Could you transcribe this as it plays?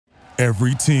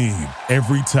Every team,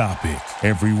 every topic,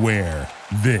 everywhere.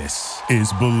 This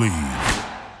is Believe.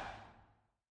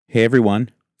 Hey everyone,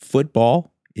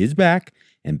 football is back,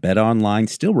 and BetOnline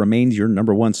still remains your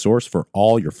number one source for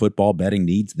all your football betting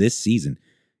needs this season.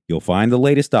 You'll find the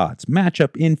latest odds,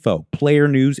 matchup info, player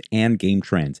news, and game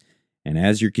trends. And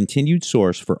as your continued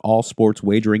source for all sports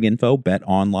wagering info,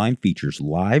 BetOnline features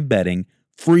live betting,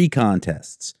 free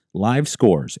contests, live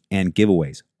scores, and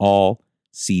giveaways all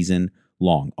season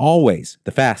long. Always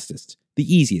the fastest, the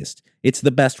easiest. It's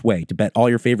the best way to bet all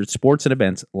your favorite sports and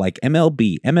events like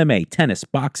MLB, MMA, tennis,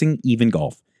 boxing, even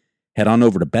golf. Head on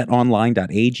over to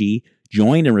betonline.ag,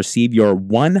 join and receive your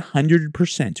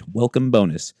 100% welcome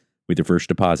bonus with your first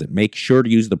deposit. Make sure to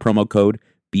use the promo code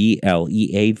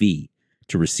BLEAV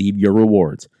to receive your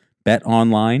rewards.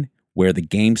 BetOnline, where the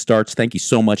game starts. Thank you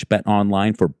so much,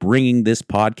 BetOnline, for bringing this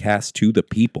podcast to the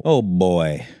people. Oh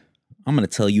boy, I'm going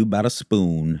to tell you about a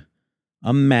spoon,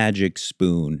 a magic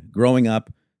spoon. Growing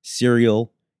up,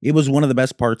 cereal, it was one of the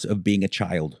best parts of being a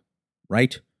child,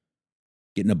 right?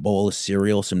 Getting a bowl of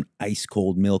cereal, some ice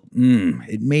cold milk,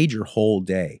 it made your whole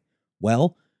day.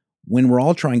 Well, when we're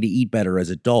all trying to eat better as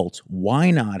adults,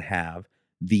 why not have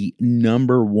the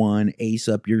number one ace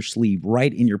up your sleeve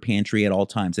right in your pantry at all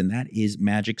times? And that is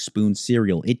Magic Spoon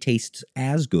cereal. It tastes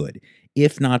as good,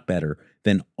 if not better,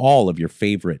 than all of your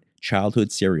favorite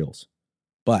childhood cereals.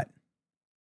 But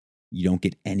you don't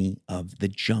get any of the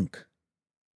junk.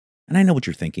 And I know what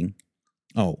you're thinking.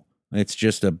 Oh, it's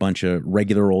just a bunch of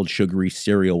regular old sugary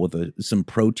cereal with some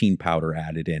protein powder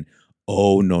added in.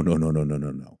 Oh, no.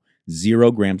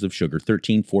 0 grams of sugar,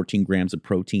 14 grams of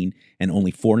protein, and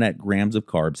only 4 net grams of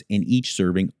carbs in each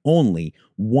serving, only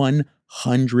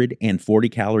 140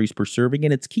 calories per serving,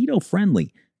 and it's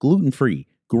keto-friendly, gluten-free,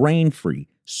 grain-free,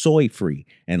 soy-free,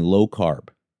 and low-carb.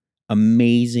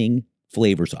 Amazing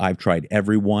flavors. I've tried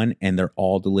every one, and they're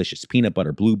all delicious. Peanut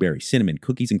butter, blueberry, cinnamon,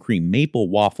 cookies and cream, maple,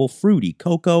 waffle, fruity,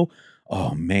 cocoa.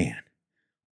 Oh, man.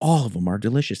 All of them are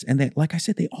delicious. And they, like I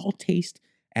said, they all taste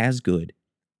as good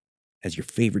as your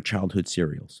favorite childhood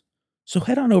cereals. So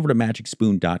head on over to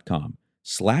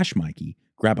magicspoon.com/Mikey,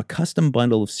 grab a custom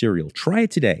bundle of cereal. Try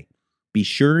it today. Be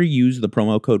sure to use the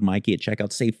promo code Mikey at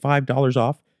checkout. Save $5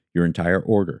 off your entire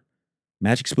order.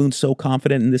 Magic Spoon's so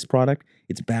confident in this product,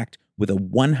 it's backed with a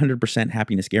 100%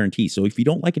 happiness guarantee. So if you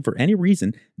don't like it for any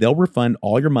reason, they'll refund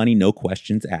all your money, no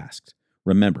questions asked.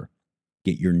 Remember,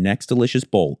 get your next delicious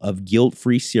bowl of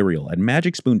guilt-free cereal at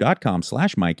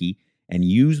magicspoon.com/Mikey and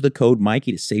use the code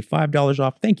Mikey to save $5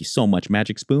 off. Thank you so much,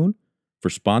 Magic Spoon, for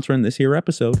sponsoring this here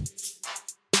episode.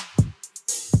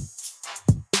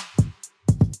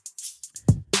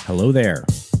 Hello there.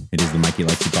 It is the Mikey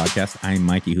Likes You podcast. I'm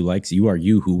Mikey Who Likes You. Are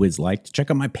you who is liked? Check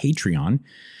out my Patreon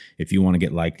if you want to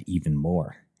get liked even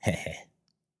more. It's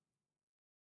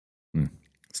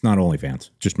not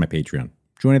OnlyFans, just my Patreon.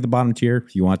 Join at the bottom tier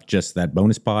if you want just that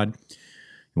bonus pod.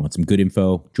 You want some good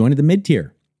info. Join at the mid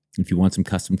tier if you want some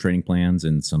custom training plans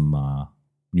and some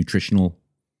nutritional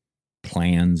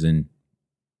plans and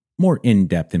more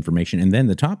in-depth information. And then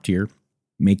the top tier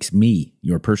makes me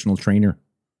your personal trainer,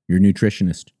 your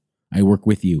nutritionist. I work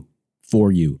with you,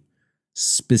 for you,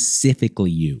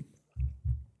 specifically you.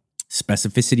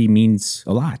 Specificity means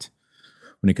a lot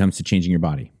when it comes to changing your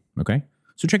body, okay?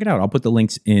 So check it out. I'll put the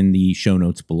links in the show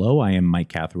notes below. I am Mike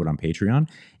Catherwood on Patreon,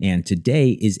 and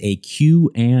today is a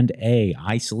Q&A.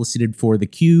 I solicited for the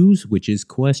Qs, which is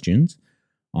questions,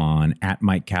 on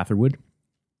 @Mike Catherwood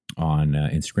on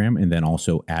Instagram, and then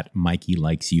also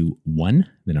 @MikeyLikesYou1,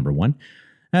 the number 1.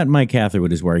 @Mike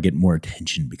Catherwood is where I get more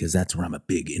attention because that's where I'm a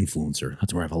big influencer.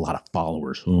 That's where I have a lot of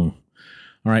followers. All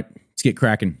right, let's get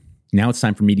cracking. Now it's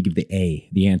time for me to give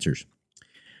the answers.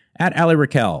 @Ali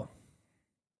Raquel.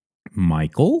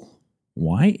 Michael,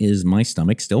 why is my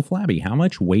stomach still flabby? How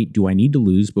much weight do I need to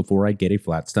lose before I get a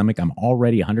flat stomach? I'm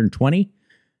already 120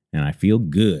 and I feel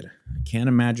good. I can't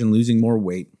imagine losing more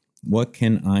weight. What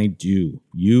can I do?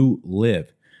 You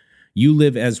live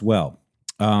as well.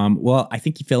 Well, I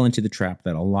think you fell into the trap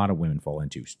that a lot of women fall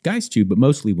into. Guys too, but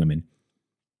mostly women.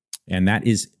 And that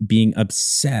is being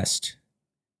obsessed,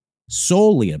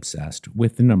 solely obsessed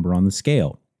with the number on the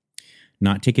scale.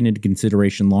 Not taking into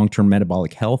consideration long-term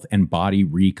metabolic health and body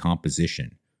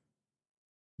recomposition.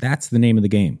 That's the name of the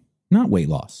game, not weight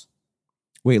loss.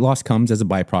 Weight loss comes as a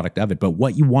byproduct of it, but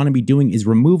what you want to be doing is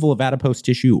removal of adipose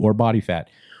tissue or body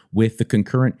fat with the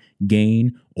concurrent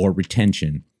gain or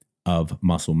retention of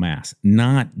muscle mass,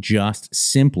 not just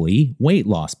simply weight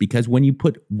loss. Because when you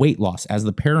put weight loss as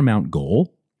the paramount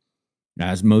goal,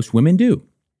 as most women do,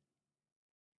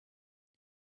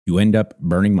 you end up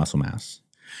burning muscle mass.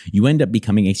 You end up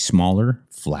becoming a smaller,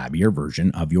 flabbier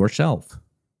version of yourself.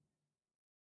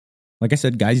 Like I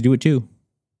said, guys do it too.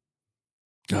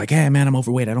 They're like, hey, man, I'm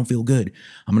overweight. I don't feel good.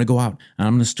 I'm going to go out and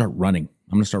I'm going to start running.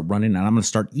 I'm going to start running and I'm going to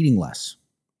start eating less.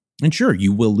 And sure,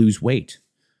 you will lose weight,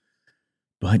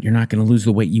 but you're not going to lose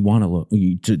the weight you want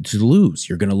to lose.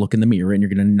 You're going to look in the mirror and you're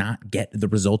going to not get the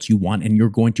results you want. And you're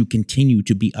going to continue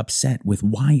to be upset with,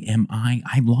 why am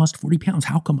I've lost 40 pounds.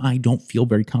 How come I don't feel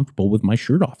very comfortable with my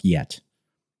shirt off yet?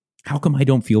 How come I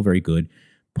don't feel very good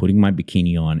putting my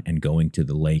bikini on and going to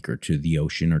the lake or to the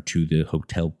ocean or to the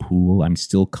hotel pool? I'm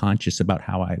still conscious about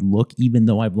how I look, even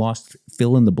though I've lost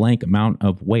fill in the blank amount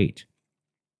of weight.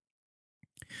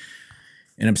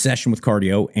 An obsession with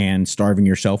cardio and starving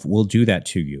yourself will do that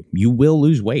to you. You will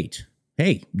lose weight.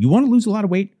 Hey, you want to lose a lot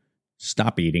of weight?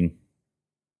 Stop eating.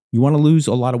 You want to lose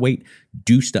a lot of weight?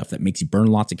 Do stuff that makes you burn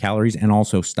lots of calories and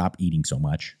also stop eating so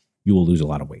much. You will lose a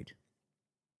lot of weight.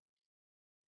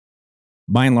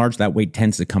 By and large, that weight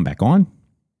tends to come back on.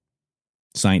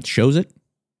 Science shows it.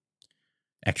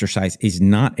 Exercise is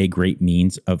not a great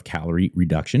means of calorie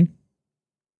reduction,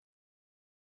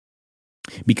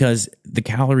 because the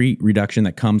calorie reduction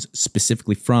that comes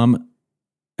specifically from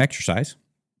exercise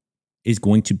is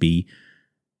going to be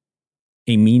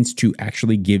a means to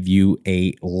actually give you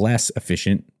a less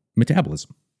efficient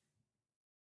metabolism.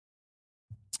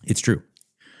 It's true.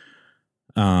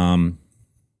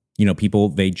 People,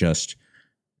 they just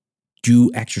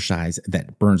do exercise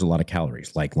that burns a lot of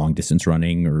calories, like long distance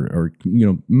running or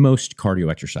most cardio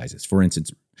exercises. For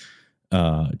instance,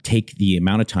 take the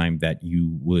amount of time that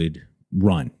you would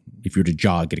run if you were to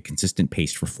jog at a consistent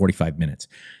pace for 45 minutes.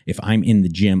 If I'm in the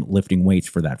gym lifting weights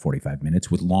for that 45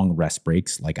 minutes with long rest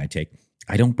breaks like I take,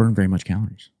 I don't burn very much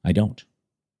calories. I don't.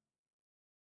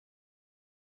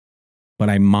 But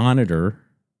I monitor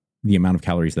the amount of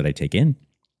calories that I take in.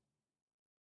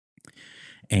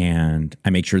 And I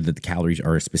make sure that the calories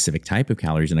are a specific type of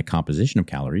calories and a composition of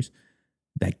calories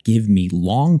that give me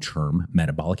long-term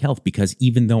metabolic health. Because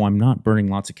even though I'm not burning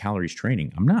lots of calories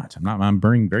training, I'm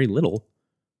burning very little.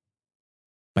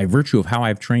 By virtue of how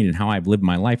I've trained and how I've lived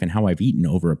my life and how I've eaten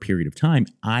over a period of time,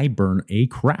 I burn a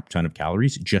crap ton of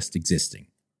calories just existing.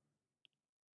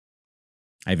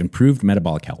 I've improved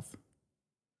metabolic health.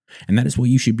 And that is what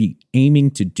you should be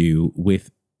aiming to do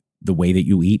with the way that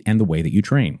you eat and the way that you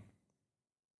train.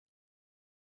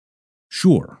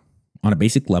 Sure, on a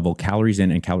basic level, calories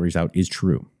in and calories out is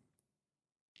true.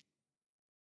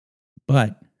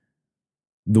 But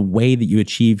the way that you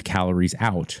achieve calories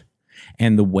out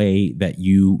and the way that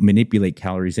you manipulate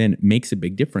calories in makes a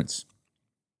big difference.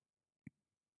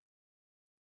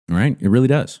 All right? It really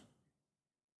does.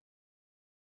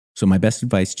 So my best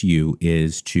advice to you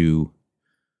is to,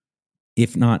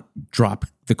 if not drop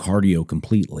the cardio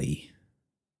completely,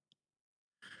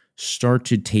 start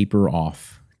to taper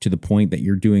off to the point that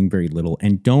you're doing very little,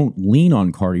 and don't lean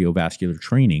on cardiovascular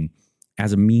training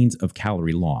as a means of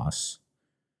calorie loss.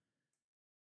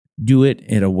 Do it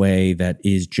in a way that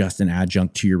is just an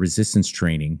adjunct to your resistance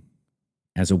training,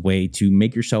 as a way to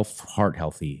make yourself heart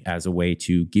healthy, as a way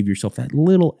to give yourself that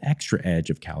little extra edge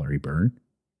of calorie burn.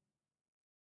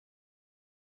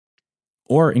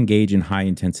 Or engage in high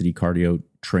intensity cardio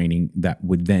training that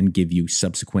would then give you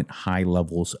subsequent high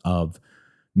levels of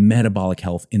metabolic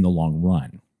health in the long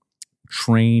run.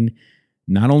 Train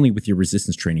not only with your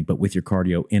resistance training, but with your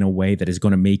cardio in a way that is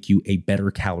going to make you a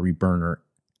better calorie burner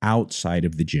outside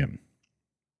of the gym.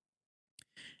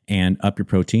 And up your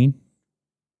protein.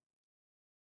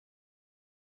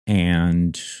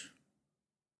 And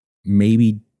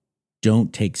maybe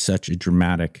don't take such a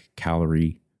dramatic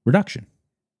calorie reduction.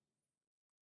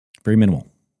 Very minimal.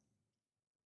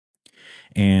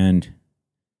 And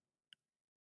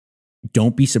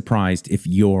don't be surprised if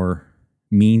your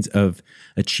means of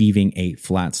achieving a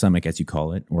flat stomach, as you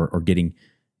call it, or getting,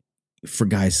 for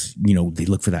guys, they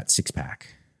look for that six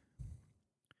pack.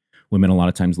 Women a lot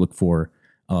of times look for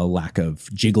a lack of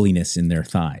jiggliness in their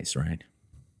thighs, right?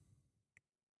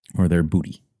 Or their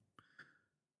booty.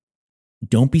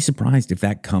 Don't be surprised if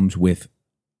that comes with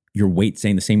your weight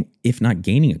staying the same, if not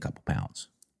gaining a couple pounds.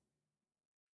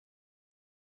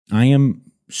 I am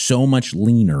so much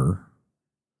leaner.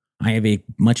 I have a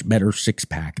much better six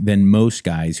pack than most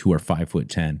guys who are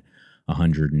 5'10",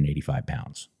 185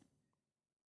 pounds.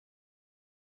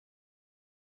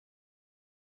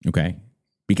 Okay?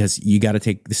 Because you got to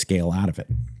take the scale out of it.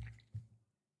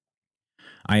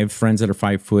 I have friends that are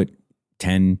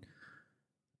 5'10",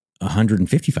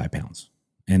 155 pounds,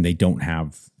 and they don't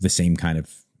have the same kind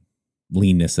of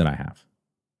leanness that I have.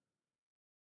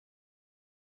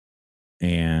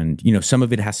 And, some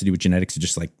of it has to do with genetics,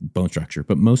 just like bone structure,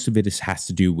 but most of it has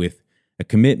to do with a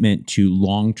commitment to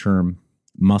long-term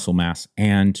muscle mass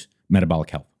and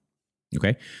metabolic health.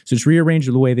 Okay. So just rearrange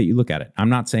the way that you look at it. I'm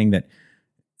not saying that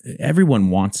everyone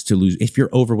wants to lose. If you're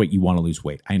overweight, you want to lose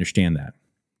weight. I understand that.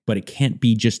 But it can't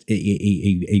be just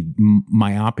a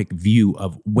myopic view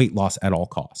of weight loss at all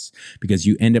costs, because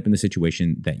you end up in the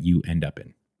situation that you end up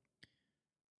in.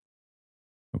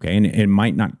 Okay. And it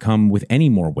might not come with any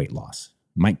more weight loss.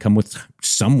 It might come with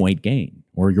some weight gain,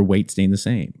 or your weight staying the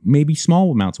same. Maybe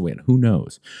small amounts of weight. Who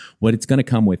knows? What it's going to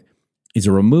come with is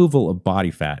a removal of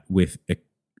body fat with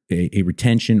a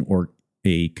retention or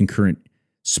a concurrent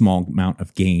small amount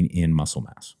of gain in muscle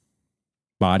mass.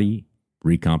 Body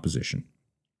recomposition.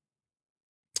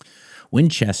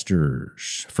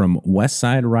 Winchesters from West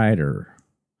Side Rider.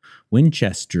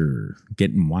 Winchester,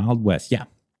 getting Wild West. Yeah,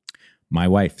 my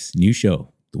wife's new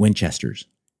show, The Winchesters,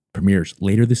 premieres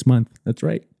later this month. That's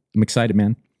right. I'm excited,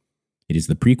 man. It is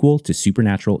the prequel to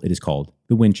Supernatural. It is called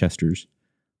The Winchesters.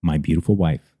 My beautiful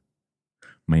wife,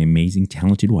 my amazing,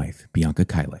 talented wife, Bianca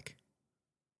Kylek,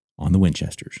 on The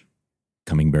Winchesters,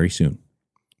 coming very soon.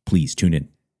 Please tune in.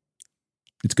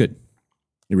 It's good.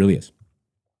 It really is.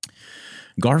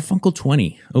 Garfunkel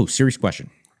 20. Oh, serious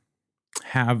question.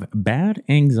 Have bad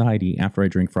anxiety after I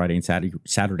drink Friday and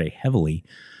Saturday heavily,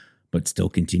 but still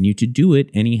continue to do it.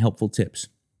 Any helpful tips?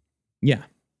 Yeah.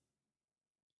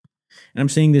 And I'm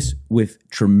saying this with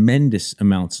tremendous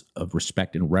amounts of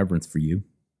respect and reverence for you.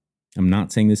 I'm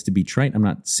not saying this to be trite. I'm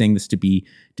not saying this to be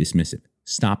dismissive.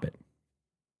 Stop it.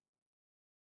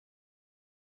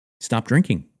 Stop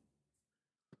drinking.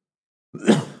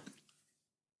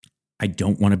 I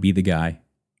don't want to be the guy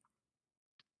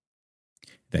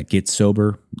that gets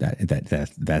sober,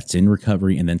 that's in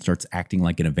recovery, and then starts acting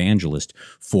like an evangelist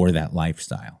for that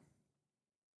lifestyle.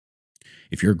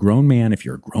 If you're a grown man, if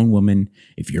you're a grown woman,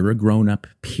 if you're a grown up,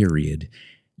 period,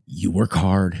 you work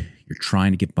hard, you're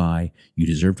trying to get by, you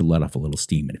deserve to let off a little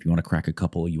steam. And if you want to crack a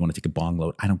couple, you want to take a bong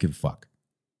load, I don't give a fuck.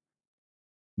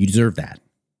 You deserve that.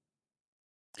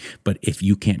 But if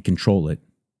you can't control it,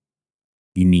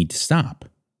 you need to stop.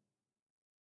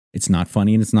 It's not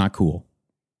funny and it's not cool.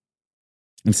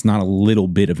 It's not a little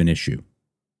bit of an issue.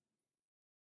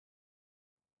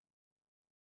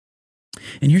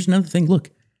 And here's another thing. Look,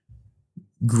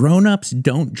 grown-ups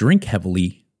don't drink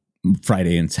heavily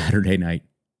Friday and Saturday night.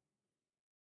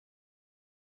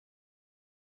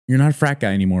 You're not a frat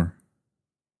guy anymore.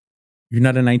 You're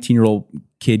not a 19-year-old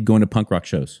kid going to punk rock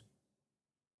shows.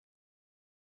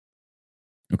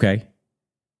 Okay?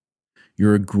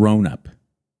 You're a grown-up.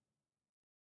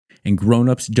 And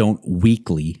grown-ups don't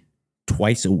weekly,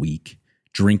 twice a week,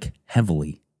 drink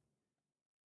heavily.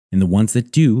 And the ones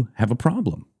that do have a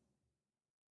problem.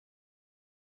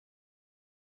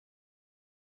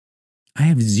 I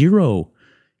have zero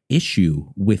issue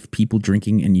with people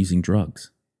drinking and using drugs.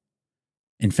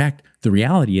 In fact, the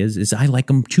reality is I like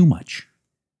them too much.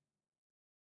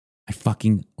 I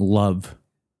fucking love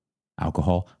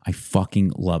alcohol. I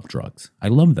fucking love drugs. I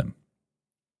love them.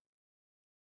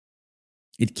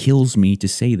 It kills me to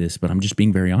say this, but I'm just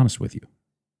being very honest with you.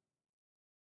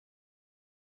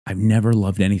 I've never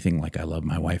loved anything like I love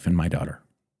my wife and my daughter.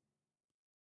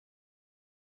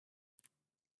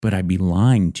 But I'd be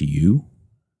lying to you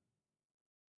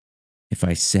if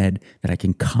I said that I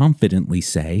can confidently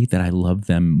say that I love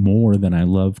them more than I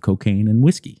love cocaine and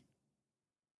whiskey.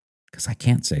 Because I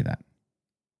can't say that.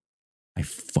 I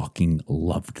fucking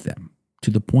loved them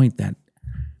to the point that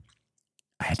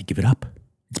I had to give it up.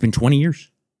 It's been 20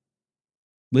 years.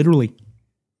 Literally.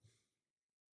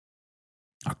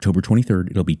 October 23rd,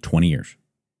 it'll be 20 years.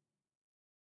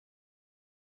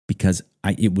 Because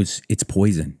it's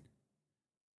poison.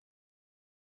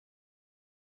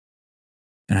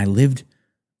 And I lived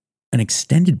an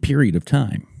extended period of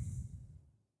time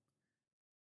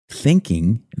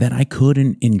thinking that I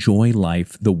couldn't enjoy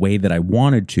life the way that I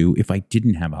wanted to if I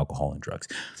didn't have alcohol and drugs.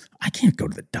 I can't go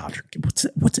to the Dodger game.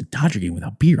 What's a Dodger game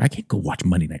without beer? I can't go watch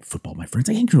Monday Night Football, my friends.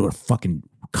 I can't go to a fucking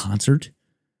concert.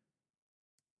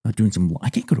 I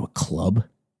can't go to a club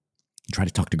and try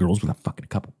to talk to girls without fucking a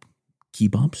couple key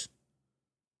bumps.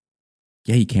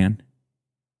 Yeah, you can.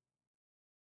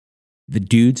 The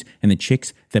dudes and the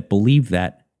chicks that believe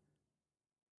that,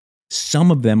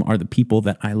 some of them are the people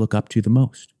that I look up to the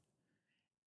most.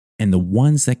 And the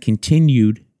ones that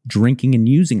continued drinking and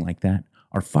using like that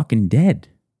are fucking dead.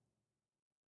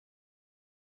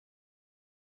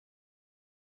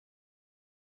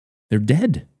 They're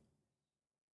dead.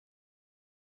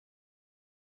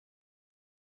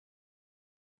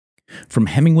 From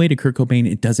Hemingway to Kurt Cobain,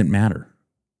 it doesn't matter.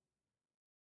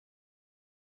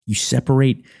 You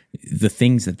separate the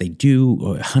things that they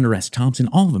do, Hunter S. Thompson,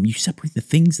 all of them. You separate the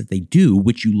things that they do,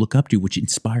 which you look up to, which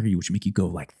inspire you, which make you go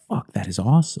like, fuck, that is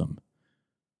awesome.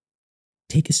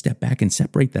 take a step back and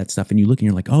separate that stuff, and you look and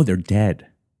you're like, oh, they're dead.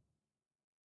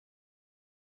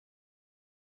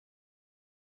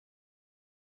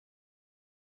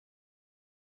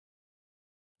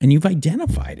 And you've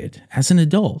identified it as an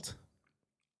adult.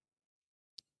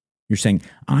 You're saying,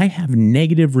 I have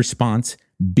negative response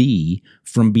B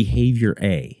from behavior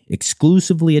A,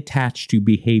 exclusively attached to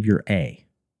behavior A.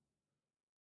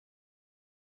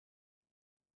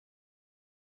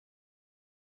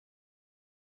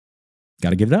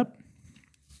 Got to give it up.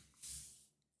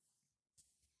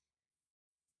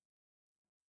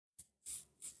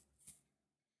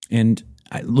 And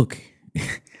look,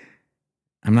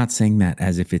 I'm not saying that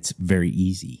as if it's very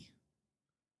easy.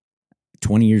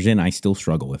 20 years in, I still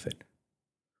struggle with it.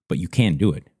 But you can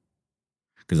do it.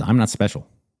 Because I'm not special.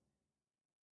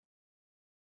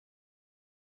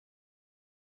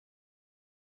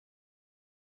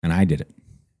 And I did it.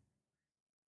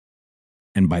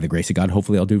 And by the grace of God,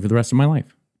 hopefully I'll do it for the rest of my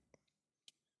life.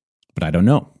 But I don't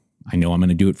know. I know I'm going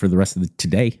to do it for the rest of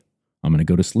today. I'm going to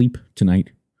go to sleep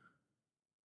tonight.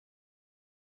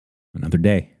 Another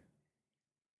day.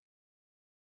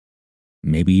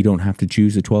 Maybe you don't have to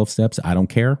choose the 12 steps. I don't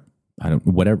care.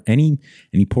 Whatever, any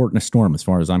port in a storm, as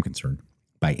far as I'm concerned,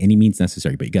 by any means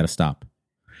necessary, but you got to stop.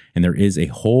 And there is a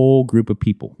whole group of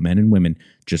people, men and women,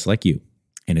 just like you,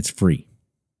 and it's free.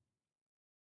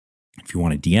 If you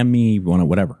want to DM me, you want to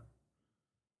whatever.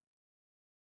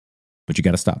 But you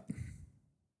got to stop.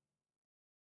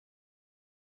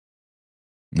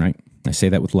 Right? I say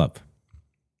that with love.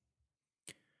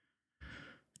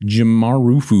 J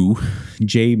Marufu,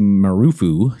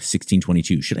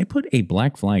 1622. Should I put a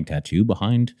black flag tattoo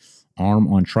behind arm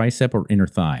on tricep or inner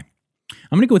thigh?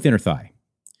 I'm going to go with inner thigh.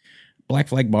 Black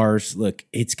flag bars, look,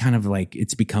 it's kind of like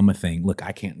it's become a thing. Look,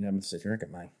 I'm going to sit here and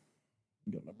get my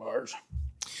bars.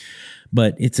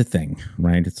 But it's a thing,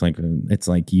 right? It's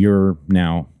like you're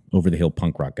now over the hill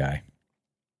punk rock guy.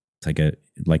 It's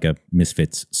like a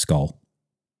Misfits skull.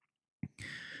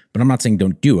 But I'm not saying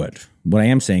don't do it. What I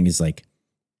am saying is like,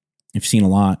 I've seen a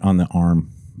lot on the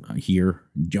arm here.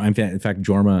 In fact,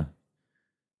 Jorma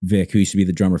Vic, who used to be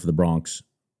the drummer for the Bronx,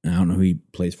 I don't know who he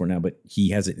plays for now, but he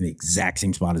has it in the exact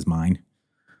same spot as mine.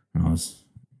 And I was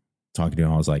talking to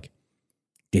him, I was like,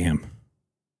 damn,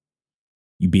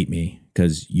 you beat me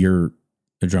because you're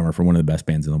a drummer for one of the best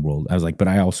bands in the world. I was like, but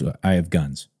I have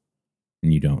guns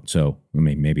and you don't. So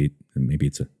maybe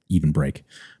it's an even break.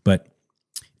 But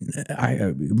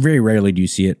I very rarely do you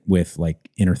see it with like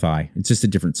inner thigh. It's just a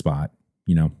different spot,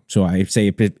 you know. So I say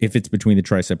if it's between the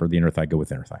tricep or the inner thigh, go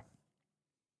with inner thigh.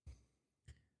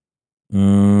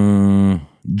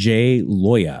 Jay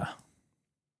Loya.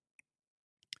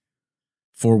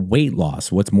 For weight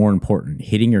loss, what's more important,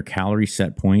 hitting your calorie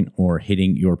set point or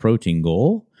hitting your protein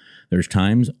goal? There's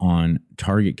times on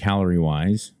target calorie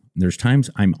wise. There's times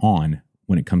I'm on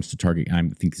when it comes to target. I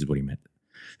think this is what he meant.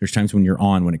 There's times when you're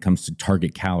on when it comes to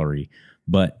target calorie,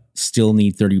 but still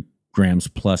need 30 grams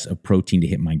plus of protein to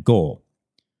hit my goal.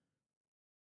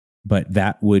 But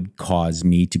that would cause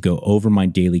me to go over my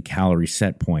daily calorie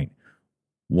set point.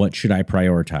 What should I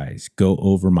prioritize? Go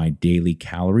over my daily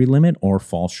calorie limit or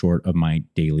fall short of my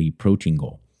daily protein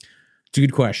goal? It's a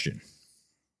good question.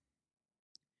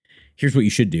 Here's what you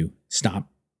should do. Stop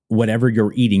whatever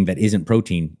you're eating that isn't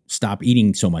protein. Stop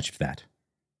eating so much of that.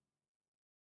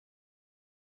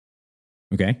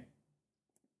 Okay.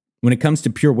 When it comes to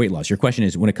pure weight loss, your question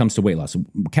is when it comes to weight loss,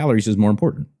 calories is more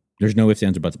important. There's no ifs,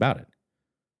 ands, or buts about it.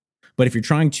 But if you're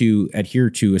trying to adhere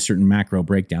to a certain macro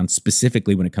breakdown,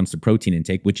 specifically when it comes to protein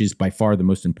intake, which is by far the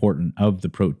most important of the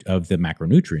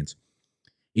macronutrients,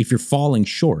 if you're falling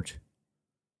short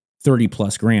 30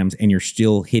 plus grams and you're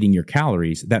still hitting your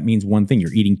calories, that means one thing,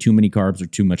 you're eating too many carbs or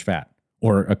too much fat,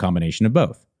 or a combination of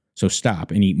both. So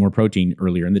stop and eat more protein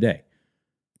earlier in the day.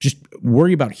 Just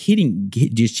worry about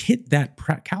just hit that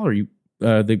calorie,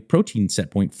 the protein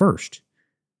set point first.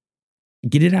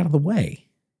 Get it out of the way.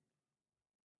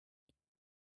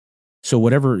 So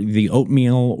whatever the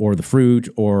oatmeal or the fruit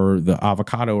or the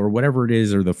avocado or whatever it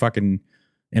is, or the fucking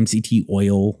MCT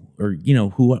oil or, you know,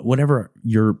 whatever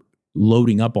you're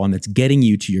loading up on that's getting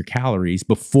you to your calories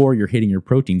before you're hitting your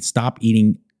protein, stop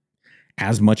eating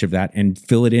as much of that and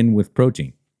fill it in with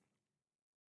protein.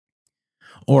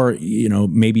 Or, you know,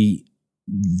 maybe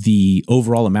the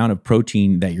overall amount of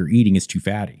protein that you're eating is too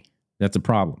fatty. That's a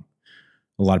problem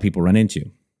a lot of people run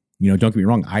into. You know, don't get me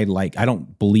wrong. I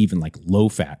don't believe in like low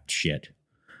fat shit.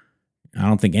 I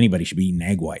don't think anybody should be eating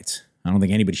egg whites. I don't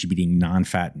think anybody should be eating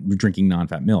drinking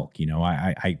non-fat milk. You know,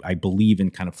 I believe in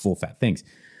kind of full fat things,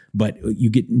 but you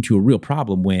get into a real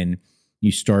problem when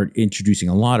you start introducing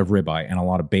a lot of ribeye and a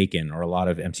lot of bacon or a lot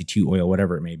of MCT oil,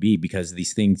 whatever it may be, because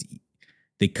these things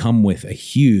they come with a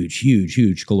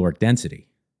huge caloric density.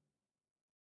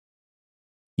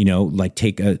 You know, like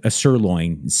take a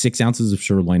sirloin, 6 ounces of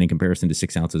sirloin in comparison to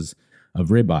 6 ounces of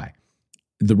ribeye.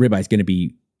 The ribeye is going to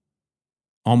be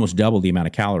almost double the amount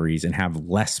of calories and have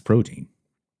less protein.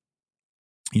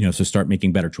 You know, so start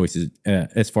making better choices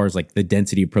as far as like the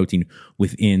density of protein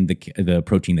within the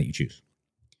protein that you choose.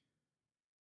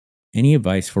 Any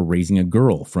advice for raising a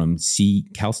girl from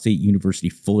Cal State University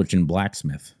Fullerton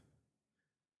Blacksmith?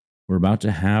 We're about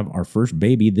to have our first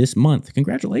baby this month.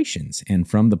 Congratulations. And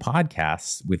from the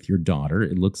podcast with your daughter,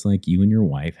 it looks like you and your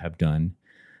wife have done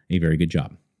a very good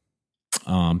job.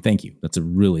 Thank you. That's a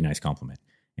really nice compliment.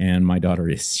 And my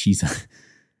daughter she's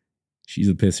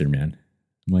a pisser, man.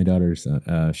 My daughter's,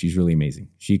 she's really amazing.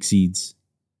 She exceeds.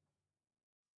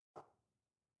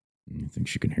 I think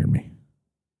she can hear me.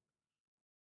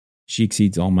 She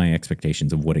exceeds all my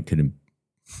expectations of what it could have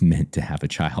meant to have a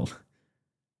child.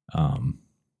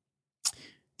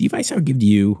 The advice I would give to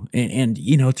you, and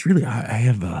you know, it's really, I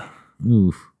have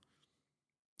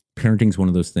parenting's one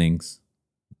of those things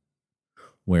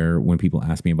where when people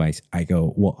ask me advice, I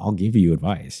go, well, I'll give you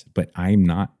advice, but I'm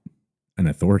not an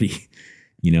authority.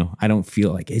 You know, I don't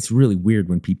feel like, it's really weird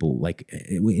when people like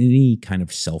any kind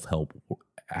of self-help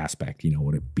aspect, you know,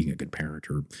 what being a good parent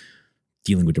or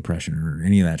dealing with depression or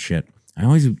any of that shit. I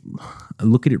always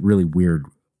look at it really weird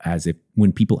as if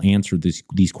when people answer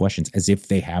these questions as if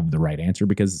they have the right answer,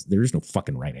 because there is no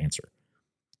fucking right answer.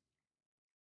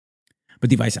 But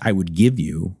the advice I would give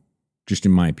you, just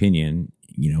in my opinion,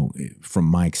 you know, from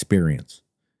my experience,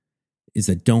 is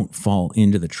that don't fall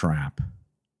into the trap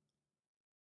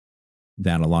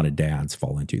that a lot of dads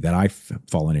fall into, that I've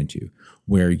fallen into,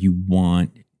 where you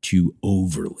want to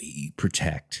overly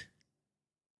protect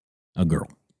a girl.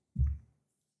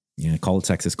 You know, call it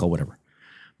sexist, call whatever.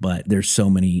 But there's so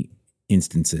many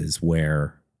instances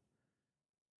where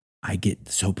I get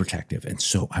so protective, and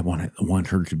so I want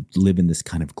her to live in this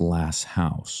kind of glass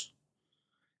house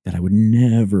that I would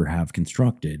never have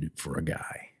constructed for a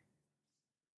guy.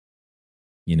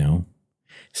 You know,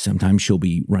 sometimes she'll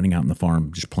be running out in the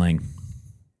farm just playing,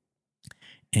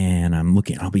 and I'm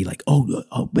looking. I'll be like, "Oh,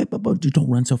 don't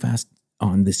run so fast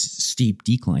on this steep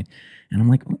decline." And I'm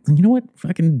like, you know what?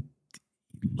 Fucking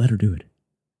let her do it.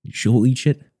 She'll eat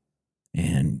shit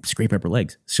and scrape up her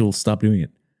legs. She'll stop doing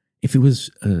it. If it was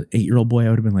an 8-year-old boy, I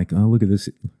would have been like, oh, look at this.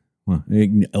 Well,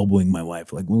 elbowing my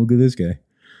wife. Like, well, look at this guy.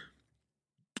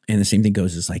 And the same thing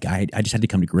goes, is like, I just had to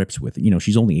come to grips with, you know,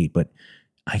 she's only 8, but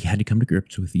I had to come to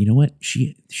grips with, you know what?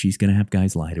 She's going to have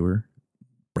guys lie to her,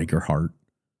 break her heart,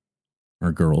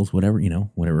 or girls, whatever, you know,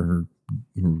 whatever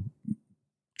her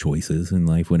choices in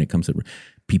life when it comes to,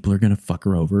 people are going to fuck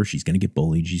her over. She's going to get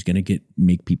bullied. She's going to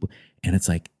make people. And it's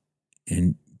like,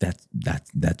 and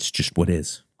that's just what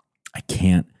is. I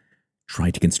can't try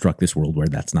to construct this world where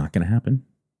that's not going to happen.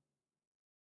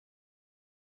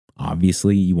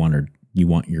 Obviously, you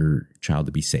want your child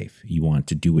to be safe. You want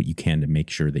to do what you can to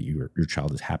make sure that your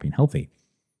child is happy and healthy.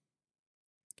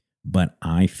 But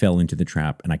I fell into the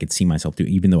trap, and I could see myself do,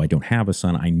 even though I don't have a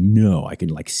son, I know I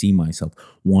could like see myself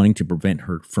wanting to prevent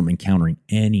her from encountering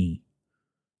any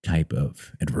type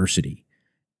of adversity.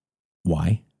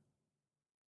 Why?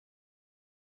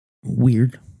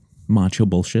 Weird macho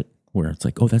bullshit where it's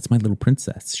like, oh, that's my little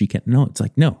princess. She can't. No, it's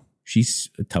like, no,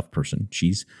 she's a tough person.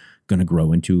 She's going to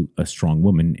grow into a strong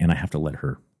woman, and I have to let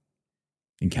her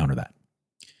encounter that.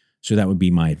 So that would be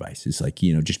my advice. Is like,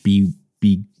 you know, just be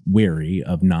wary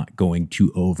of not going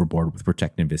too overboard with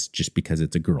protectiveness just because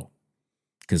it's a girl.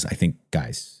 Because I think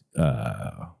guys,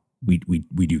 we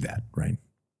do that, right?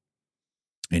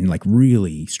 And like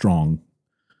really strong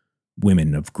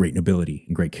women of great nobility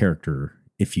and great character,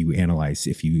 if you analyze,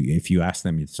 if you ask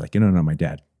them, it's like, no, my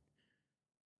dad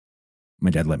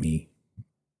let me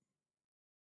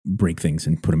break things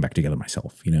and put them back together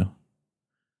myself, you know?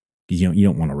 Because you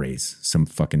don't want to raise some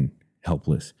fucking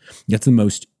helpless. That's the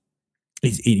most,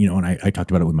 you know, and I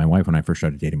talked about it with my wife when I first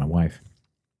started dating my wife.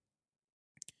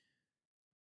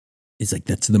 It's like,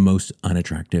 that's the most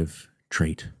unattractive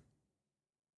trait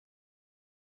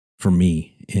for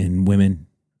me in women,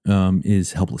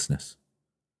 is helplessness.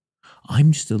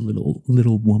 I'm just a little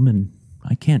woman.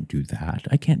 I can't do that.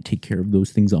 I can't take care of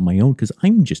those things on my own because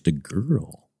I'm just a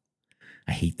girl.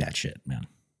 I hate that shit, man.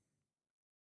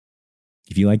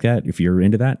 If you like that, if you're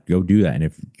into that, go do that. And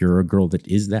if you're a girl that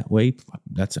is that way,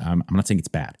 I'm not saying it's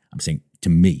bad. I'm saying, to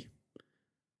me,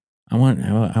 I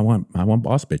want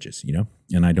boss bitches, you know?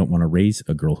 And I don't want to raise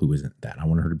a girl who isn't that. I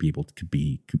want her to be able to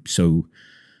be so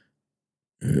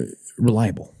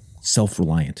reliable,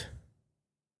 self-reliant,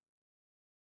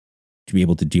 to be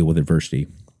able to deal with adversity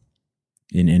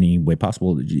in any way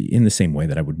possible, in the same way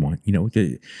that I would want.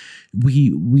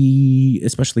 We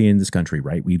especially in this country,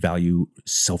 right? We value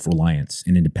self-reliance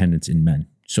and independence in men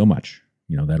so much.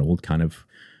 That old kind of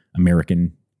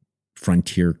American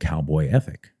frontier cowboy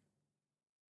ethic.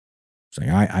 It's like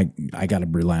I got to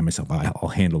rely on myself. I'll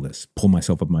handle this. Pull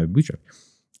myself up my bootstrap.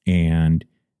 And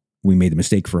we made the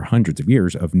mistake for hundreds of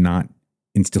years of not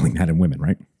instilling that in women,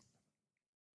 right?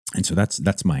 And so that's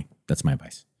my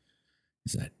advice.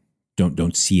 Is that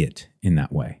don't see it in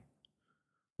that way.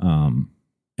 And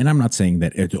I'm not saying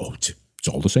that it's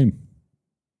all the same.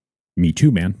 Me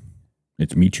too, man.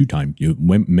 It's Me Too time.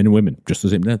 Men and women, just the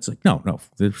same. That's like, no,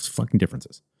 there's fucking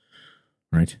differences,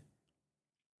 right?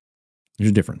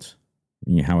 There's a difference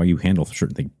in how you handle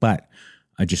certain things. But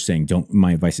I'm just saying,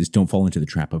 my advice is don't fall into the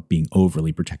trap of being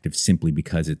overly protective simply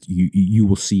because it's you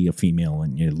will see a female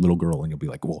and a little girl and you'll be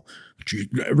like, well,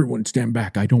 everyone stand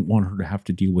back. I don't want her to have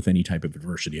to deal with any type of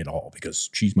adversity at all because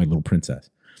she's my little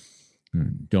princess.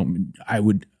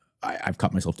 I've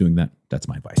caught myself doing that. That's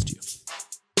my advice to you.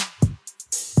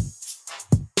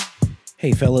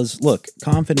 Hey, fellas, look,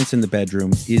 confidence in the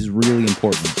bedroom is really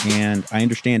important, and I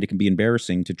understand it can be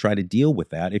embarrassing to try to deal with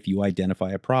that if you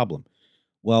identify a problem.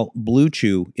 Well, Blue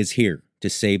Chew is here to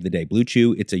save the day. Blue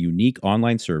Chew, it's a unique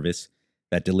online service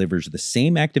that delivers the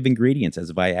same active ingredients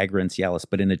as Viagra and Cialis,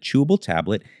 but in a chewable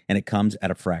tablet, and it comes at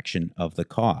a fraction of the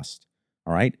cost.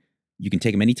 All right? You can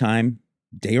take them anytime,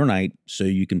 day or night, so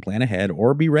you can plan ahead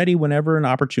or be ready whenever an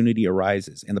opportunity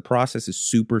arises. And the process is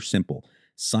super simple.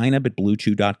 Sign up at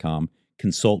BlueChew.com,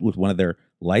 consult with one of their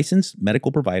licensed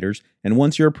medical providers, and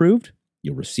once you're approved,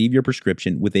 you'll receive your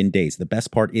prescription within days. The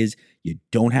best part is you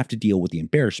don't have to deal with the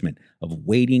embarrassment of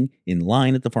waiting in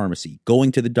line at the pharmacy,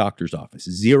 going to the doctor's office,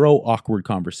 zero awkward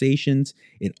conversations.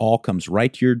 It all comes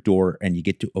right to your door, and you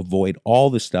get to avoid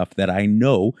all the stuff that I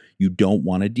know you don't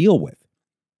want to deal with.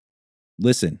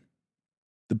 Listen,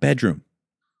 the bedroom,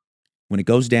 when it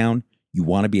goes down, you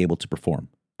want to be able to perform.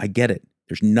 I get it.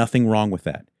 There's nothing wrong with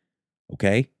that.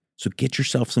 Okay? So get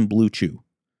yourself some Blue Chew.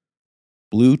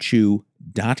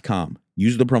 BlueChew.com.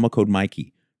 Use the promo code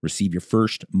Mikey. Receive your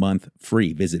first month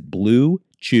free. Visit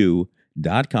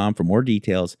BlueChew.com for more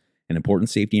details and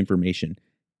important safety information.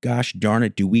 Gosh darn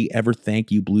it, do we ever thank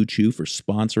you, Blue Chew, for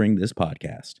sponsoring this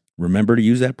podcast. Remember to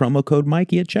use that promo code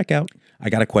Mikey at checkout.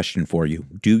 I got a question for you.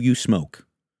 Do you smoke?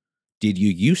 Did you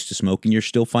used to smoke and you're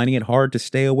still finding it hard to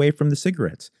stay away from the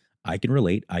cigarettes? I can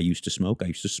relate. I used to smoke. I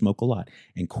used to smoke a lot,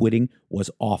 and quitting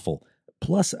was awful.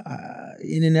 Plus,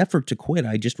 in an effort to quit,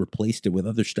 I just replaced it with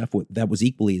other stuff that was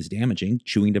equally as damaging: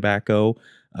 chewing tobacco,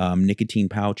 nicotine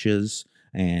pouches,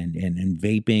 and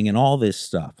vaping, and all this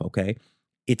stuff. Okay,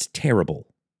 it's terrible.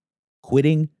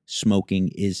 Quitting smoking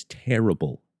is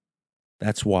terrible.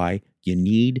 That's why you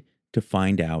need to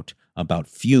find out about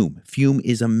Fume. Fume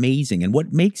is amazing. And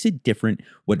what makes it different,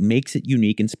 what makes it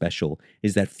unique and special,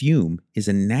 is that Fume is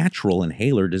a natural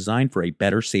inhaler designed for a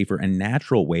better, safer, and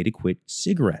natural way to quit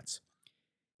cigarettes.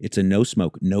 It's a no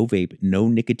smoke, no vape, no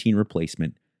nicotine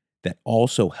replacement that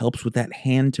also helps with that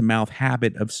hand-to-mouth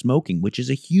habit of smoking, which is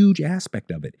a huge aspect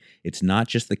of it. It's not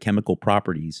just the chemical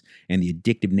properties and the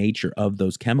addictive nature of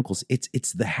those chemicals.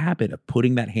 It's the habit of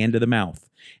putting that hand to the mouth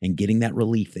and getting that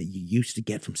relief that you used to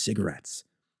get from cigarettes.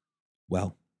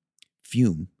 Well,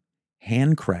 Fume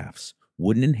handcrafts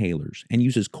wooden inhalers and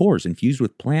uses cores infused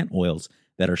with plant oils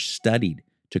that are studied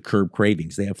to curb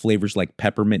cravings. They have flavors like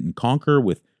peppermint and conker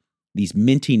with these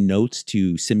minty notes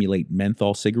to simulate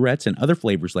menthol cigarettes, and other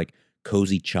flavors like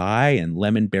cozy chai and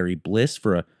lemon berry bliss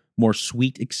for a more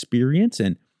sweet experience.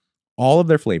 And all of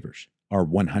their flavors are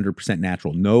 100%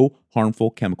 natural. No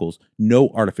harmful chemicals, no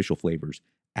artificial flavors,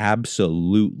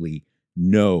 absolutely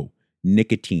no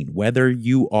nicotine. Whether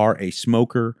you are a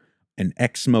smoker, an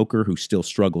ex-smoker who still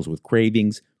struggles with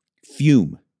cravings,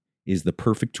 Fume is the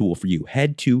perfect tool for you.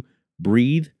 Head to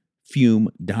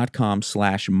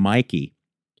breathefume.com/Mikey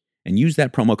and use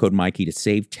that promo code Mikey to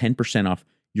save 10% off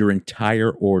your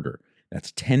entire order.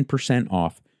 That's 10%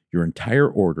 off your entire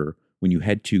order when you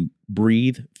head to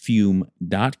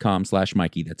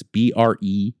breathefume.com/Mikey. That's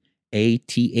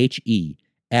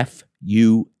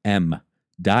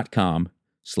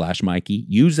BREATHEFUM.com/Mikey.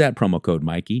 Use that promo code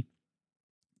Mikey.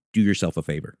 Do yourself a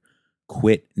favor.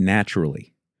 Quit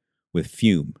naturally with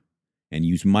Fume and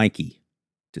use Mikey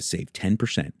to save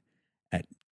 10% at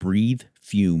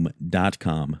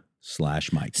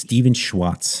breathefume.com/Mikey. Steven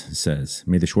Schwartz says,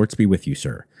 "May the Schwartz be with you,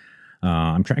 sir.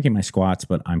 I'm tracking my squats,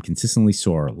 but I'm consistently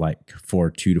sore, like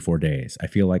for 2 to 4 days. I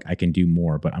feel like I can do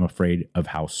more, but I'm afraid of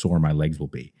how sore my legs will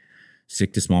be.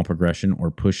 Stick to small progression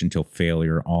or push until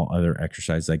failure. All other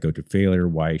exercises I go to failure.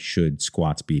 Why should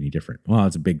squats be any different?" Well,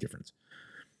 it's a big difference.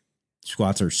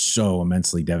 Squats are so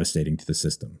immensely devastating to the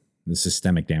system. The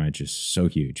systemic damage is so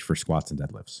huge for squats and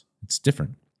deadlifts. It's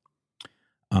different.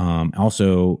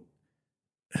 Also,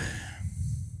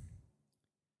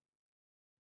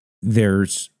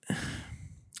 it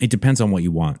depends on what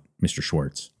you want, Mr.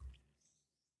 Schwartz.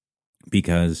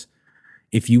 Because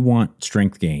if you want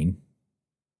strength gain,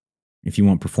 if you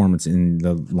want performance in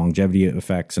the longevity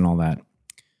effects and all that,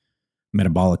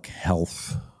 metabolic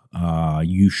health,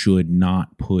 you should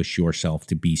not push yourself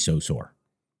to be so sore.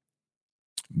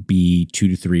 Be 2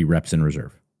 to 3 reps in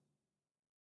reserve.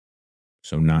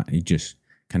 So just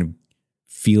kind of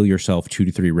feel yourself 2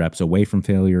 to 3 reps away from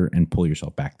failure and pull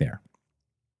yourself back there.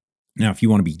 Now, if you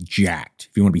want to be jacked,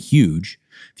 if you want to be huge,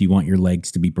 if you want your legs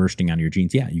to be bursting out of your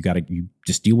jeans, you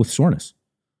just deal with soreness.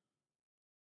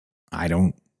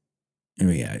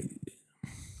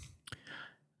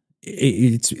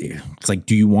 It's like,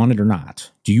 do you want it or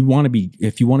not? If you want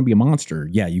to be a monster,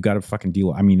 you got to fucking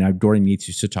deal. I mean, Dorian Yates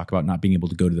used to talk about not being able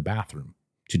to go to the bathroom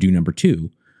to do number 2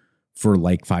 for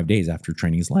like 5 days after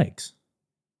training his legs.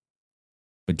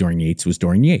 But Dorian Yates was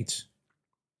Dorian Yates.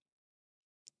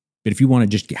 But if you want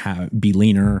to just be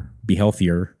leaner, be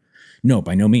healthier, no,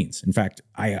 by no means. In fact,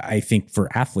 I think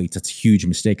for athletes, that's a huge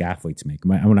mistake athletes make.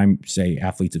 When I say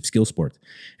athletes of skill sports,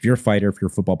 if you're a fighter, if you're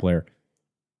a football player,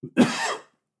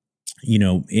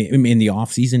 in the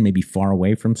off season, maybe far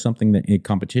away from something that in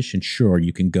competition, sure,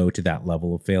 you can go to that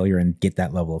level of failure and get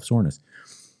that level of soreness.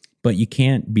 But you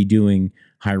can't be doing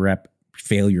high rep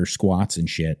failure squats and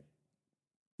shit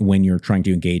when you're trying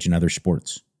to engage in other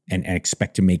sports and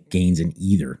expect to make gains in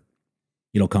either.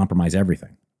 It'll compromise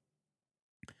everything.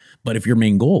 But if your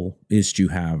main goal is to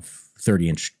have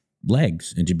 30-inch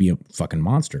legs and to be a fucking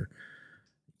monster,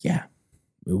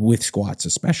 with squats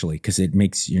especially, because it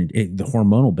makes the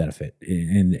hormonal benefit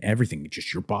and everything,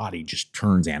 just your body just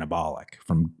turns anabolic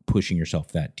from pushing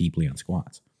yourself that deeply on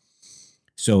squats.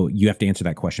 So you have to answer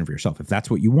that question for yourself. If that's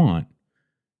what you want,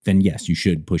 then yes, you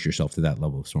should push yourself to that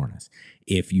level of soreness.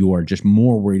 If you are just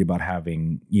more worried about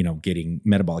having, getting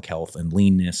metabolic health and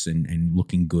leanness and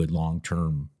looking good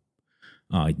long-term,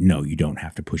 no, you don't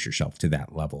have to push yourself to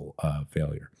that level of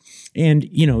failure. And,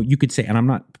 you could say, and I'm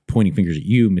not pointing fingers at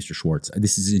you, Mr. Schwartz,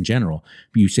 this is in general,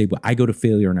 but you say, well, I go to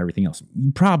failure and everything else.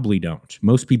 You probably don't.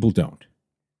 Most people don't.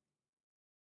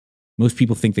 Most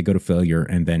people think they go to failure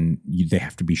and then they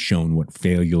have to be shown what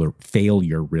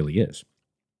failure really is.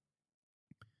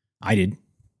 I did.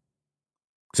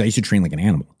 Because I used to train like an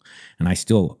animal. And I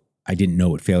didn't know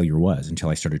what failure was until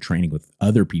I started training with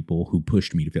other people who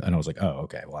pushed me to fail. And I was like, oh,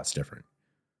 okay, well, that's different.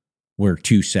 Where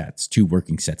 2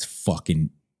 working sets fucking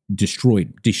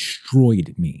destroyed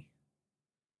me.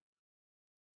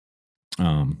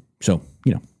 So,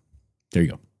 there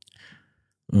you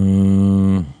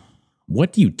go.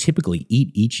 What do you typically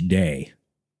eat each day?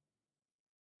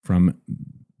 From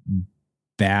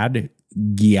Bad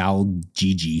Gyal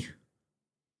Gigi.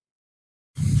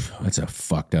 That's a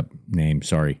fucked up name.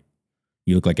 Sorry.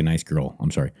 You look like a nice girl.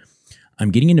 I'm sorry.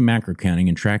 I'm getting into macro counting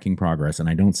and tracking progress, and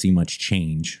I don't see much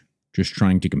change. Just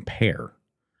trying to compare.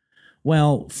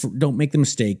 Well, don't make the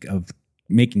mistake of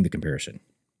making the comparison.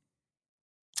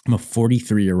 I'm a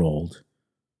 43-year-old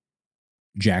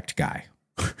jacked guy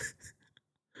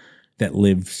that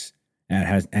lives and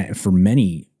has, for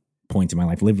many points in my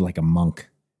life, lived like a monk.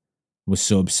 Was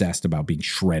so obsessed about being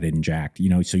shredded and jacked,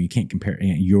 so you can't compare.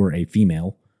 You're a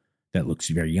female that looks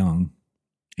very young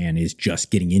and is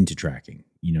just getting into tracking,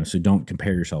 so don't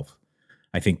compare yourself.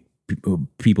 I think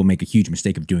people make a huge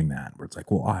mistake of doing that, where it's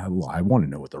like, well, I want to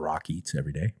know what The Rock eats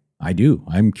every day. I do.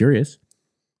 I'm curious,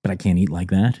 but I can't eat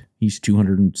like that. He's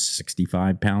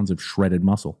 265 pounds of shredded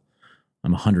muscle.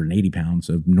 I'm 180 pounds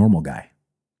of normal guy,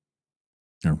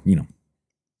 or,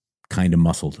 kind of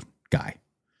muscled guy.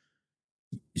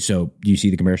 So do you see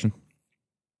the comparison?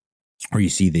 Or you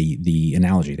see the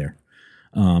analogy there?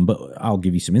 But I'll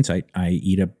give you some insight. I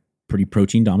eat a pretty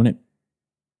protein dominant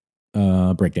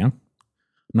breakdown.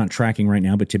 I'm not tracking right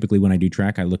now, but typically when I do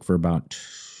track, I look for about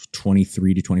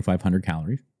 23 to 2,500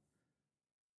 calories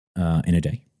in a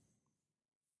day.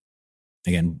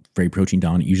 Again, very protein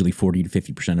dominant. Usually 40 to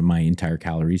 50% of my entire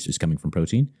calories is coming from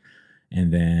protein.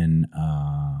 And then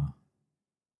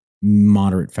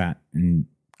moderate fat and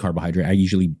carbohydrate. I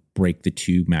usually break the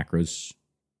 2 macros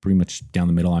pretty much down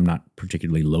the middle. I'm not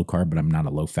particularly low carb, but I'm not a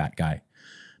low fat guy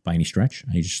by any stretch.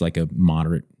 I just like a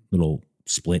moderate little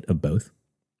split of both.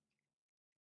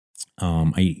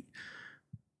 I eat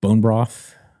bone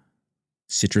broth,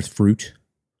 citrus fruit,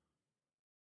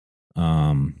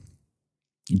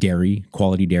 dairy,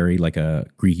 quality dairy like a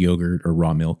Greek yogurt or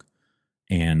raw milk,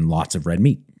 and lots of red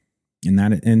meat. And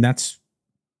that's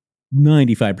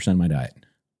 95% of my diet.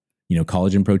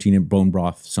 collagen, protein, and bone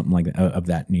broth, something like that, of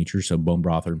that nature. So bone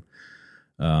broth or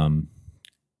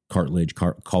cartilage,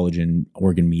 collagen,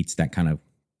 organ meats, that kind of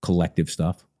collective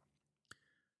stuff.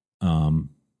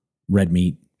 Red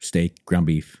meat, steak, ground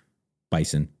beef,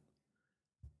 bison,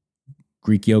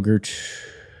 Greek yogurt,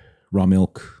 raw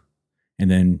milk, and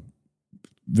then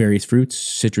various fruits,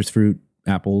 citrus fruit,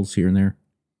 apples here and there.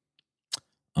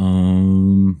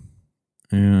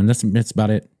 And that's about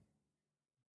it.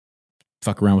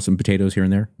 Fuck around with some potatoes here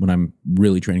and there when I'm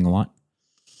really training a lot.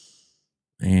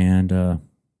 And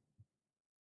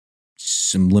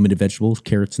some limited vegetables,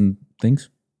 carrots and things.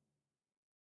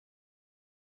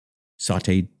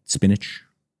 Sauteed spinach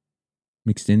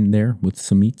mixed in there with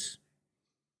some meats.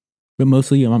 But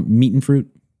mostly meat and fruit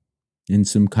and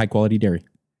some high quality dairy.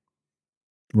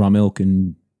 Raw milk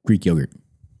and Greek yogurt.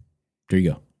 There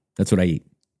you go. That's what I eat.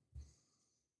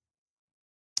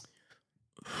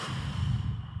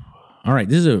 All right,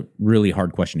 this is a really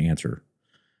hard question to answer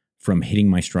from Hitting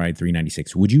My Stride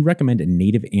 396. Would you recommend a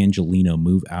native Angelino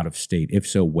move out of state? If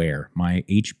so, where? My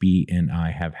HB and I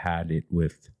have had it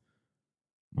with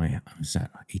is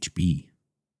that HB?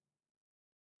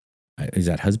 Is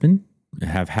that husband?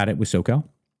 Have had it with SoCal.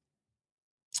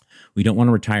 We don't want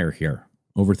to retire here.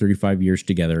 Over 35 years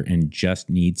together and just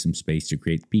need some space to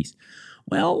create peace.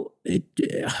 Well,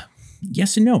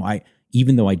 yes and no.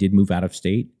 Even though I did move out of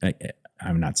state,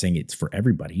 I'm not saying it's for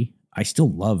everybody. I still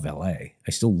love LA.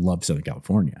 I still love Southern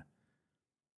California.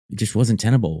 It just wasn't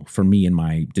tenable for me and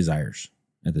my desires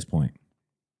at this point.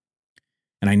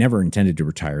 And I never intended to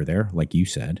retire there, like you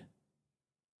said.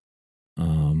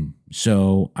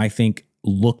 So I think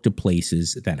look to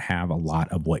places that have a lot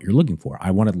of what you're looking for.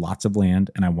 I wanted lots of land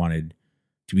and I wanted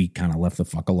to be kind of left the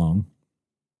fuck alone.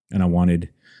 And I wanted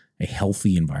a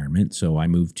healthy environment. So I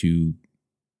moved to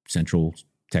Central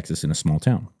Texas in a small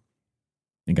town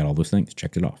and got all those things,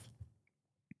 checked it off.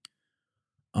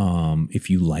 If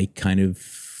you like kind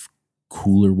of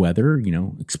cooler weather,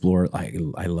 explore.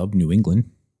 I love New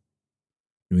England.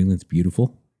 New England's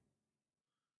beautiful.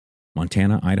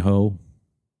 Montana, Idaho,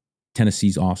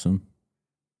 Tennessee's awesome.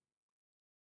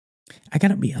 I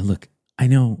gotta be, look, I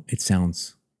know it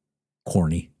sounds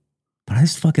corny, but I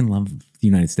just fucking love the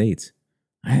United States.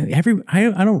 I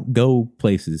don't go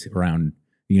places around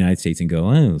the United States and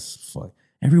go, fuck.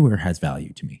 Everywhere has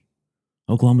value to me.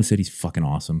 Oklahoma City's fucking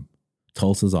awesome.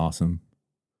 Tulsa's awesome.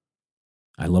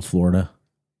 I love Florida.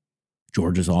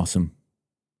 Georgia's awesome.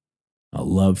 I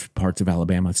love parts of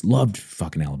Alabama. I loved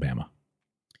fucking Alabama.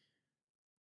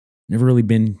 Never really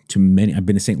been to many. I've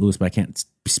been to St. Louis, but I can't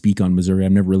speak on Missouri.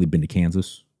 I've never really been to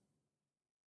Kansas.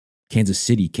 Kansas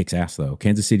City kicks ass, though.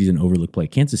 Kansas City's an overlooked play.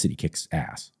 Kansas City kicks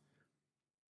ass.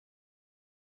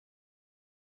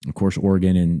 Of course,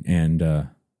 Oregon and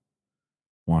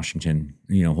Washington,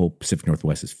 whole Pacific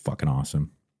Northwest is fucking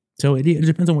awesome. So it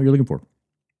depends on what you're looking for.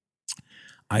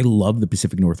 I love the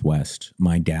Pacific Northwest.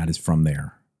 My dad is from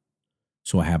there.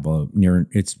 So I have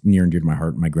it's near and dear to my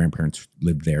heart. My grandparents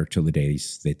lived there till the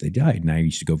days that they died. And I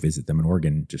used to go visit them in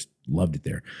Oregon. Just loved it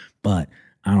there. But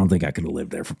I don't think I could have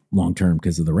lived there for long term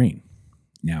because of the rain.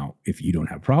 Now, if you don't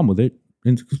have a problem with it,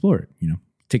 then explore it.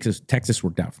 Texas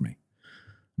worked out for me.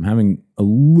 I'm having a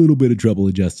little bit of trouble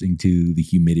adjusting to the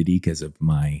humidity because of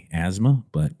my asthma,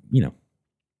 but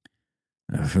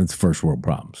it's first world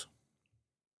problems.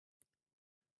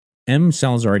 M.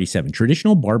 Salazar 87.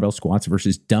 Traditional barbell squats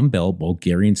versus dumbbell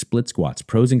Bulgarian split squats.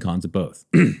 Pros and cons of both.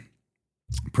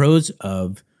 Pros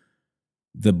of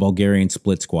the Bulgarian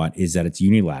split squat is that it's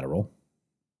unilateral,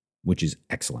 which is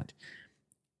excellent.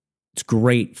 It's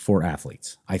great for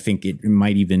athletes. I think it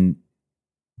might even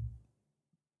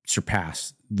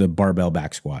surpass the barbell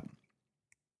back squat.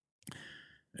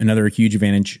 Another huge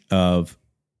advantage of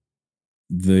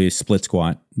the split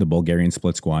squat, the Bulgarian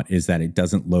split squat, is that it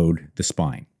doesn't load the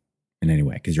spine in any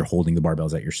way because you're holding the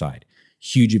barbells at your side.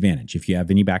 Huge advantage. If you have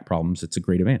any back problems, it's a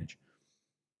great advantage.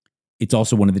 It's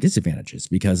also one of the disadvantages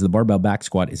because the barbell back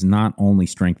squat is not only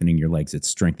strengthening your legs, it's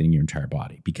strengthening your entire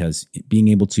body because being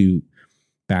able to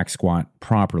back squat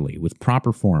properly with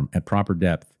proper form at proper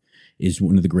depth is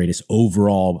one of the greatest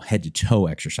overall head to toe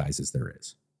exercises there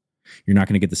is. You're not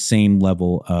going to get the same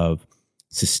level of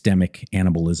systemic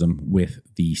anabolism with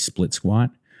the split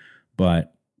squat,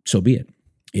 but so be it.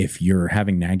 If you're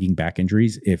having nagging back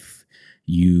injuries, if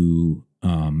you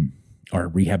are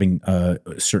rehabbing a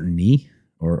certain knee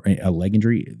or a leg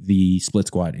injury, the split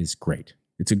squat is great.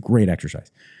 It's a great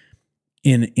exercise.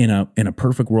 In a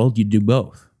perfect world, you'd do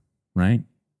both, right?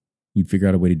 You'd figure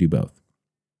out a way to do both.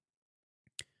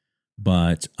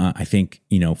 But I think,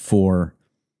 for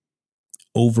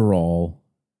overall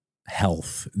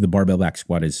health, the barbell back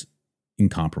squat is,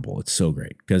 incomparable. It's so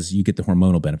great because you get the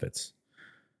hormonal benefits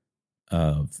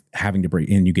of having to break,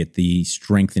 and you get the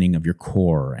strengthening of your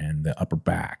core and the upper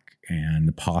back and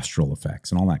the postural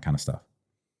effects and all that kind of stuff.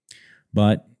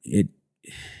 But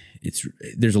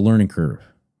there's a learning curve,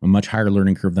 a much higher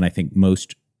learning curve than I think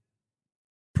most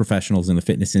professionals in the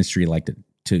fitness industry like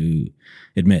to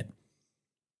admit.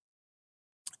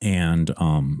 And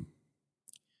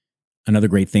another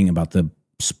great thing about the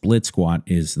split squat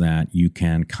is that you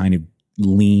can kind of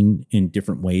lean in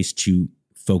different ways to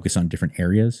focus on different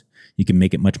areas. You can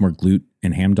make it much more glute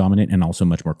and ham dominant and also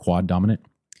much more quad dominant.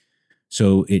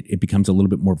 So it becomes a little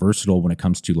bit more versatile when it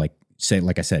comes to, like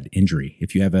I said, injury.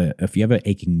 If you have an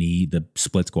aching knee, the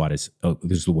split squat this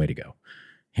is the way to go.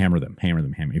 Hammer them.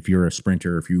 If you're a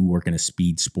sprinter, if you work in a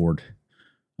speed sport,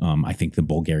 I think the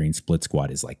Bulgarian split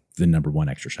squat is like the number one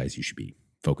exercise you should be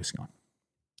focusing on.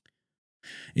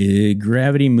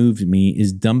 Gravity moved me.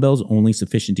 Is dumbbells only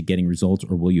sufficient to getting results,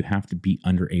 or will you have to be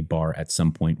under a bar at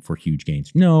some point for huge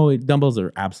gains? No, dumbbells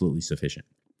are absolutely sufficient.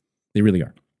 They really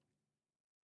are.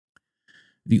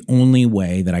 The only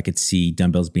way that I could see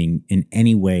dumbbells being in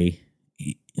any way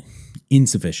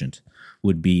insufficient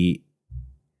would be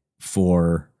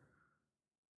for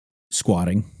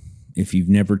squatting. If you've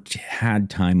never had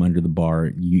time under the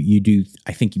bar, you do.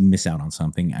 I think you miss out on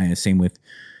something. Same with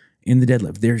in the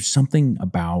deadlift. There's something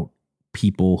about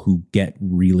people who get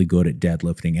really good at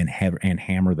deadlifting and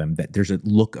hammer them, that there's a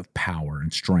look of power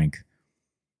and strength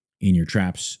in your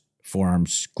traps,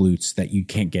 forearms, glutes that you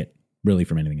can't get really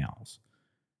from anything else.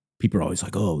 People are always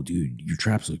like, "Oh, dude, your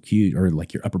traps look cute," or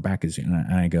like your upper back is. And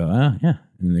I go, yeah.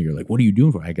 And then you're like, "What are you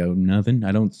doing for?" I go, "Nothing.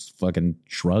 I don't fucking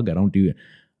shrug. I don't do it.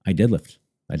 I deadlift.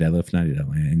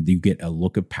 And you get a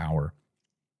look of power."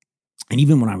 And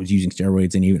even when I was using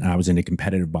steroids and even I was into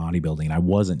competitive bodybuilding, and I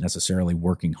wasn't necessarily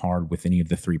working hard with any of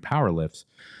the 3 power lifts,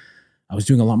 I was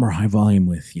doing a lot more high volume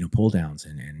with, pull downs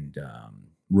and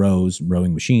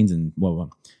rowing machines and blah.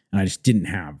 And I just didn't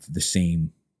have the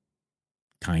same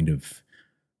kind of,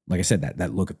 like I said,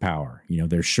 that look of power.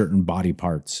 There's certain body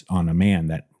parts on a man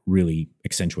that really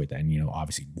accentuate that. And,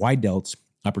 obviously wide delts,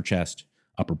 upper chest,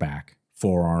 upper back,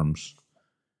 forearms,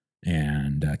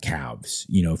 and calves.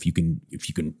 If you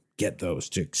can get those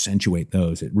to accentuate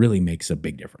those, it really makes a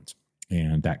big difference.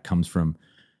 And that comes from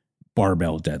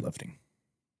barbell deadlifting.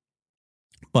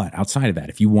 But outside of that,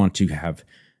 if you want to have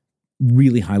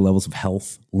really high levels of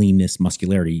health, leanness,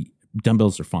 muscularity,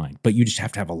 dumbbells are fine, but you just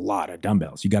have to have a lot of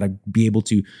dumbbells. You got to be able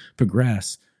to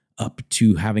progress up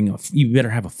to having you better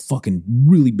have a fucking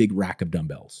really big rack of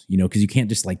dumbbells, because you can't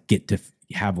just like get to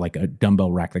have like a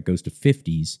dumbbell rack that goes to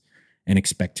 50s and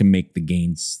expect to make the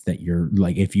gains that you're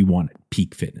like, if you want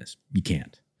peak fitness, you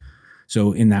can't.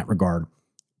 So in that regard,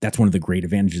 that's one of the great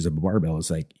advantages of a barbell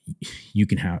is like you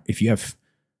can have, if you have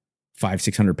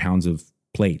 500-600 pounds of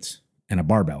plates and a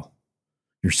barbell,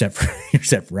 you're set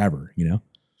forever,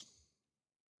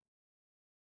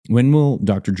 When will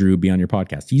Dr. Drew be on your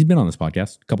podcast? He's been on this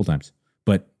podcast a couple times,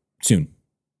 but soon.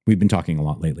 We've been talking a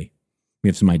lot lately. We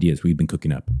have some ideas we've been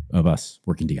cooking up of us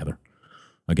working together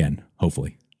again,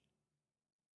 hopefully.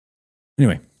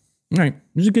 Anyway, all right.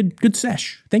 It was a good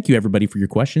sesh. Thank you, everybody, for your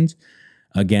questions.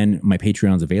 Again, my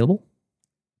Patreon's available.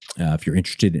 If you're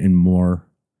interested in more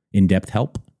in-depth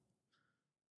help,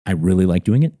 I really like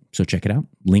doing it, so check it out.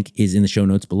 Link is in the show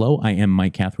notes below. I am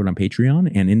Mike Cathwood on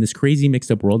Patreon, and in this crazy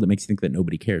mixed-up world that makes you think that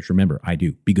nobody cares, remember, I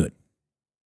do. Be good.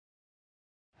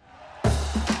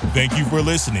 Thank you for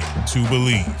listening to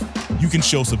Believe. You can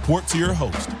show support to your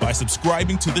host by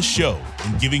subscribing to the show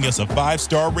and giving us a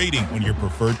 5-star rating on your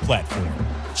preferred platform.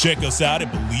 Check us out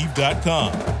at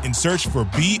Believe.com and search for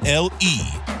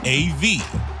BLEAV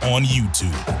on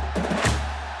YouTube.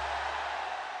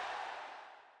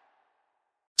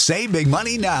 Save big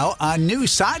money now on new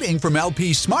siding from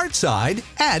LP SmartSide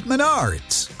at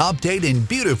Menards. Update and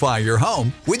beautify your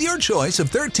home with your choice of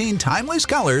 13 timeless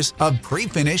colors of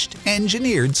pre-finished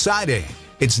engineered siding.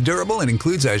 It's durable and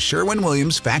includes a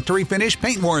Sherwin-Williams factory finish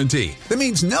paint warranty that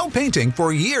means no painting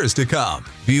for years to come.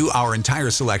 View our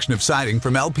entire selection of siding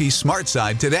from LP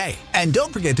SmartSide today. And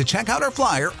don't forget to check out our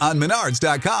flyer on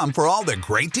Menards.com for all the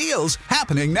great deals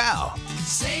happening now.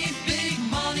 Save